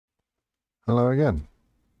Hello again.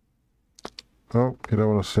 Oh, you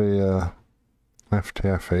don't want to see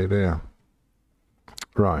FTFE, do you?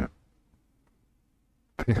 Right.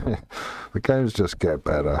 The games just get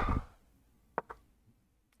better.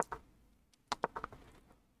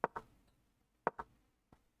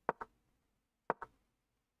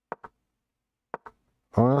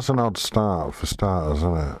 Oh, that's an odd start for starters,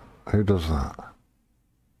 isn't it? Who does that?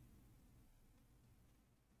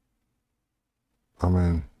 I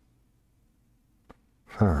mean,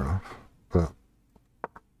 fair enough, but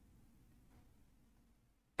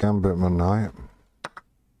Gambitman Knight.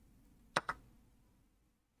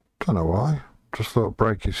 Don't know why. Just thought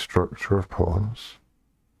break his structure of pawns.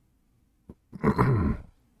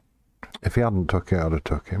 If he hadn't took it, I'd have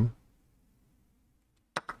took him.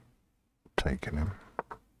 Taken him.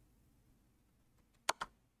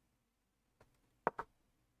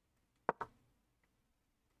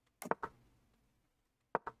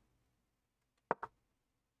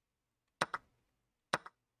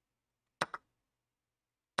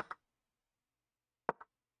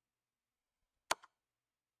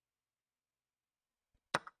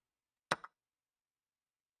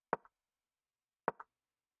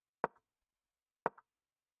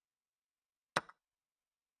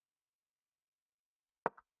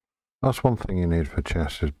 That's one thing you need for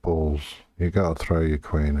chess is balls. You gotta throw your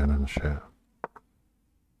queen in and shit.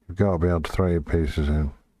 You've got to be able to throw your pieces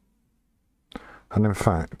in. And in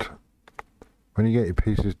fact, when you get your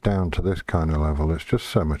pieces down to this kind of level, it's just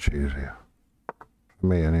so much easier. For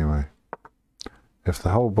me anyway. If the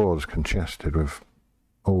whole board's congested with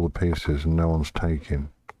all the pieces and no one's taking,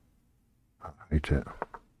 I hate it.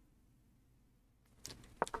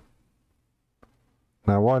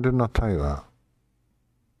 Now why didn't I take that?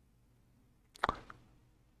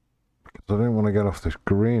 Because I didn't want to get off this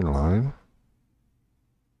green line.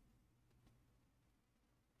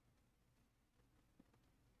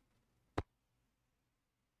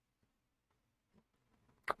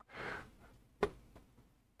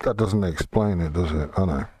 That doesn't explain it, does it? I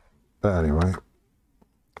know. But anyway,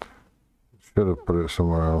 should have put it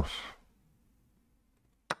somewhere else.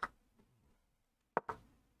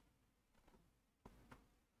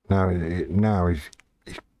 Now he's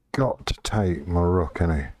got to take my rook,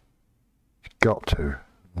 hasn't he? He's got to,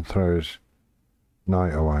 and throw his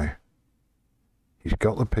knight away. He's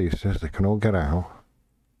got the pieces; they can all get out,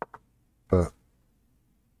 but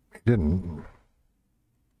he didn't.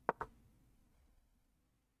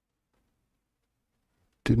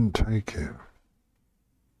 Didn't take it.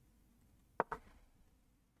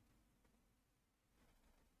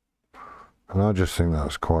 And I just think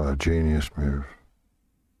that's quite a genius move.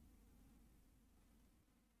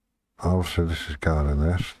 Obviously this is guarding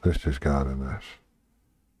this is guarding this.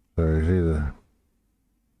 So he's either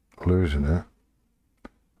losing it,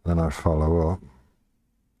 then I follow up,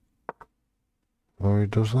 or he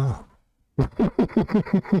does that.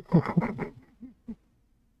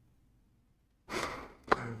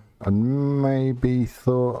 And maybe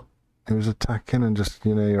thought he was attacking and just,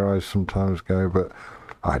 you know, your eyes sometimes go, but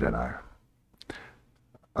I don't know.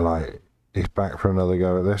 Like, he's back for another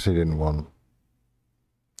go at this he didn't want.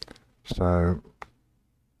 So,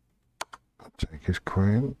 I'll take his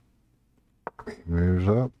queen. He moves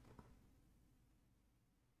up.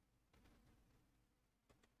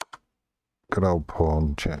 Good old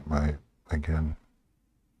pawn checkmate again.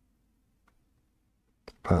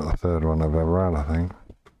 About the third one I've ever had, I think.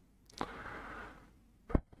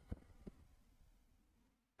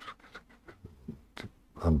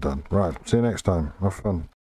 I'm done. Right, see you next time. Have fun.